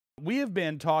We have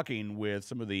been talking with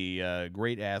some of the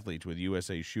great athletes with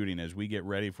USA Shooting as we get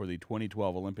ready for the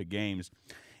 2012 Olympic Games.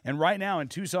 And right now in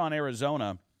Tucson,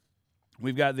 Arizona,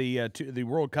 we've got the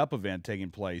World Cup event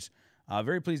taking place.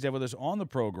 Very pleased to have with us on the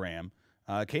program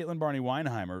Barney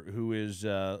Weinheimer, who is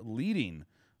leading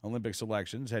Olympic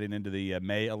selections heading into the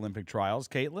May Olympic trials.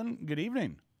 Caitlin, good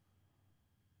evening.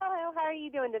 Hello, how are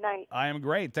you doing tonight? I am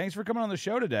great. Thanks for coming on the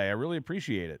show today. I really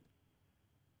appreciate it.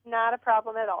 Not a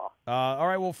problem at all. All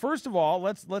right. Well, first of all,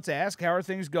 let's ask, how are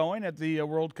things going at the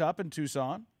World Cup in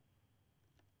Tucson?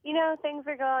 You know, things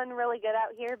are going really good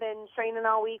out here. Been training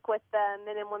all week with the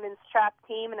men and women's trap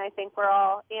team, and I think we're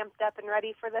all amped up and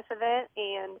ready for this event.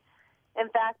 And in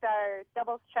fact, our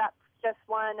doubles trap just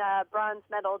won a bronze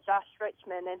medal, Josh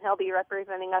Richmond, and he'll be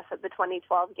representing us at the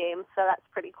 2012 games. So that's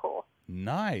pretty cool.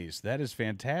 Nice. That is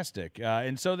fantastic.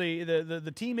 And so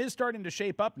the team is starting to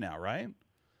shape up now, right?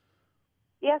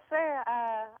 Yes, sir.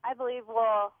 I believe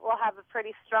we'll have a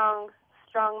pretty strong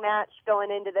match going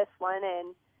into this one,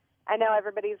 and I know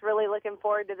everybody's really looking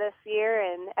forward to this year,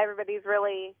 and everybody's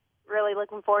really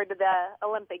looking forward to the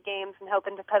Olympic Games and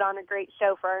hoping to put on a great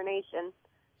show for our nation.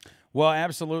 Well,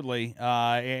 absolutely,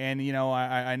 and you know,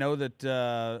 I know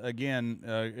that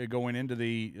again, going into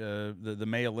the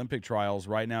May Olympic trials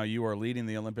right now, you are leading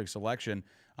the Olympic selection.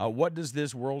 What does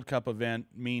this World Cup event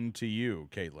mean to you,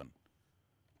 Caitlin?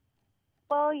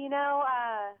 Well, you know,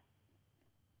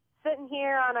 sitting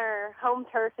here on our home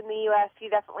turf in the U.S., you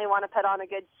definitely want to put on a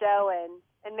good show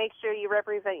and make sure you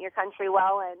represent your country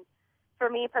well. And for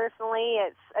me personally,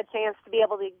 it's a chance to be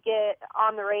able to get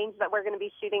on the range that we're going to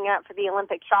be shooting at for the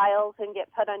Olympic trials and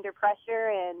get put under pressure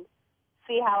and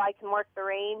see how I can work the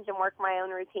range and work my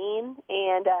own routine.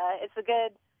 And it's a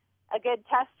good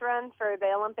test run for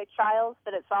the Olympic trials,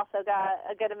 but it's also got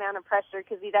a good amount of pressure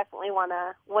because you definitely want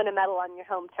to win a medal on your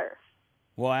home turf.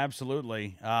 Well,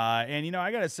 absolutely. And, you know,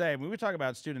 I got to say, when we talk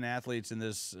about student athletes in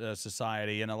this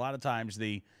society, and a lot of times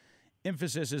the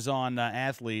emphasis is on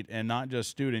athlete and not just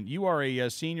student. You are a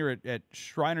senior at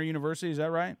Schreiner University, is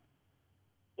that right?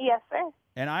 Yes, sir.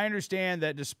 And I understand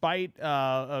that despite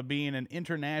being an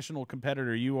international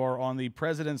competitor, you are on the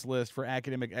president's list for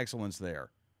academic excellence there.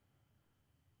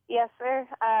 Yes, sir.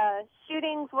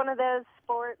 Shooting's one of those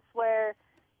sports where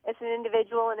it's an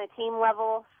individual and a team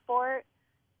level sport.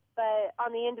 But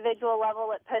on the individual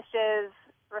level, it pushes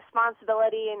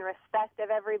responsibility and respect of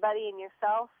everybody and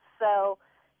yourself. So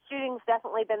shooting's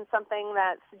definitely been something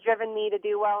that's driven me to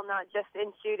do well, not just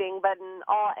in shooting, but in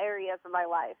all areas of my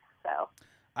life. So,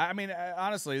 I mean,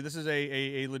 honestly, this is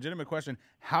a legitimate question.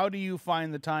 How do you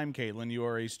find the time, Caitlin? You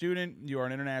are a student. You are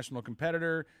an international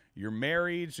competitor. You're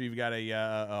married, so you've got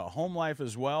a home life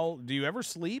as well. Do you ever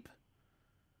sleep?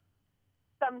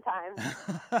 Sometimes.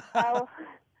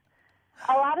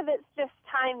 A lot of it's just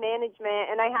time management,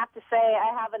 and I have to say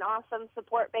I have an awesome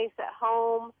support base at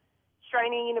home.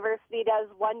 Schreiner University does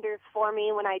wonders for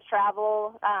me when I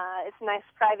travel. It's a nice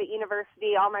private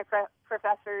university. All my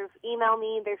professors email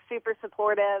me. They're super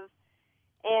supportive,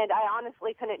 and I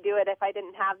honestly couldn't do it if I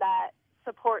didn't have that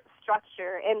support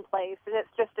structure in place. And it's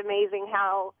just amazing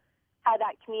how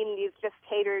that community is just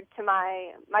catered to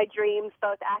my dreams,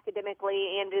 both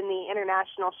academically and in the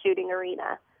international shooting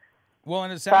arena. Well,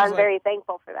 and it So sounds I'm very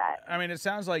thankful for that. I mean, it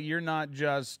sounds like you're not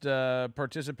just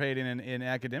participating in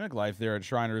academic life there at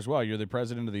Schreiner as well. You're the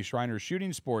president of the Schreiner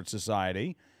Shooting Sports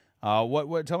Society.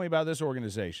 Tell me about this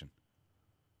organization.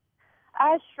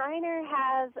 Schreiner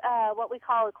has what we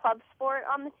call a club sport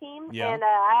on the team, Yeah. and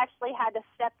I actually had to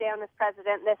step down as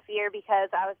president this year because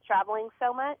I was traveling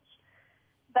so much.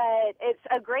 But it's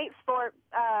a great sport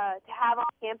to have on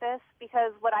campus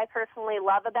because what I personally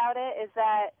love about it is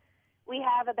that we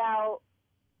have about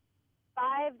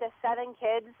 5 to 7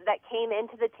 kids that came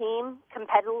into the team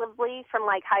competitively from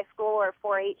like high school or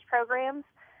 4-H programs,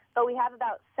 but we have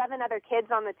about 7 other kids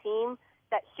on the team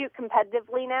that shoot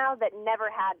competitively now that never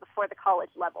had before the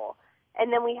college level.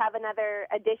 And then we have another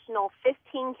additional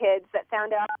 15 kids that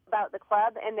found out about the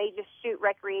club, and they just shoot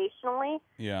recreationally.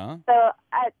 Yeah. So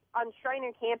on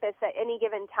Schreiner campus at any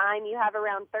given time, you have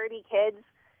around 30 kids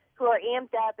who are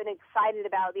amped up and excited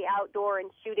about the outdoor and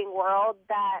shooting world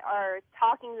that are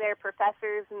talking to their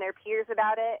professors and their peers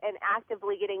about it and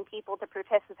actively getting people to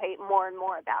participate more and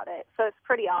more about it. So it's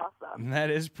pretty awesome.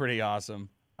 That is pretty awesome.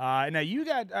 Now, I know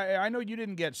you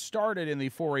didn't get started in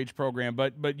the 4-H program,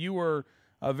 but you were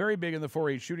very big in the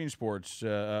 4-H shooting sports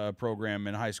program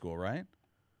in high school, right?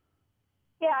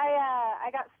 Yeah,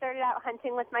 I got started out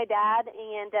hunting with my dad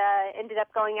and ended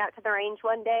up going out to the range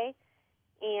one day,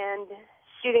 and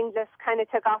shooting just kind of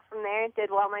took off from there.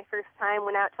 Did well my first time,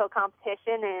 went out to a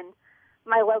competition, and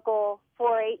my local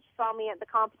 4-H saw me at the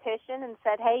competition and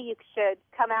said, hey, you should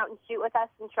come out and shoot with us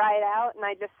and try it out, and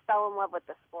I just fell in love with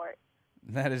the sport.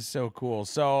 That is so cool.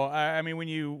 So, I mean, when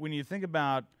you think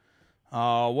about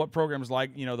what programs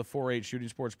like, the 4-H shooting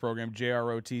sports program,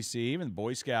 JROTC, even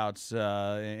Boy Scouts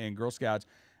and Girl Scouts,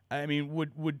 I mean,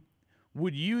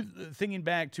 would you, thinking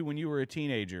back to when you were a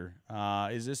teenager,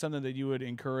 is this something that you would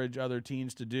encourage other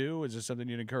teens to do? Is this something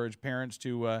you'd encourage parents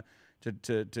to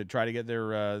try to get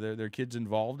their kids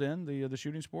involved in the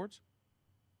shooting sports?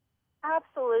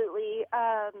 Absolutely.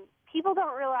 People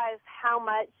don't realize how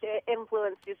much it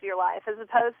influences your life as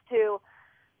opposed to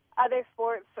other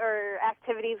sports or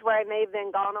activities where I may have been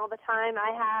gone all the time.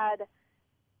 I had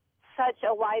such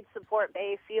a wide support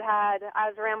base. I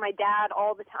was around my dad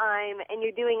all the time, and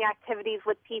you're doing activities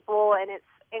with people, and it's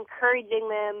encouraging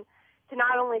them to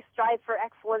not only strive for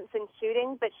excellence in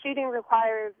shooting, but shooting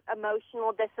requires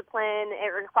emotional discipline.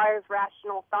 It requires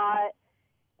rational thought.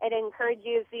 It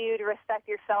encourages you to respect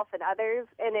yourself and others,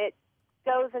 and it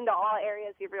goes into all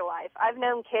areas of your life. I've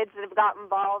known kids that have gotten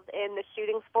involved in the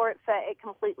shooting sports that it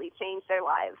completely changed their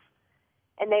lives.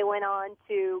 And they went on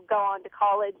to go on to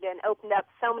college and opened up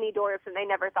so many doors that they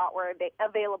never thought were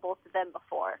available to them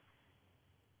before.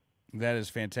 That is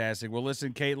fantastic. Well,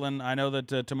 listen, Caitlin, I know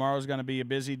that tomorrow's going to be a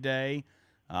busy day.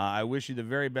 I wish you the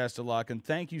very best of luck, and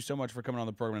thank you so much for coming on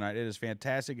the program tonight. It is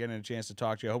fantastic getting a chance to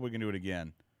talk to you. I hope we can do it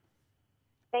again.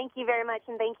 Thank you very much,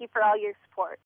 and thank you for all your support.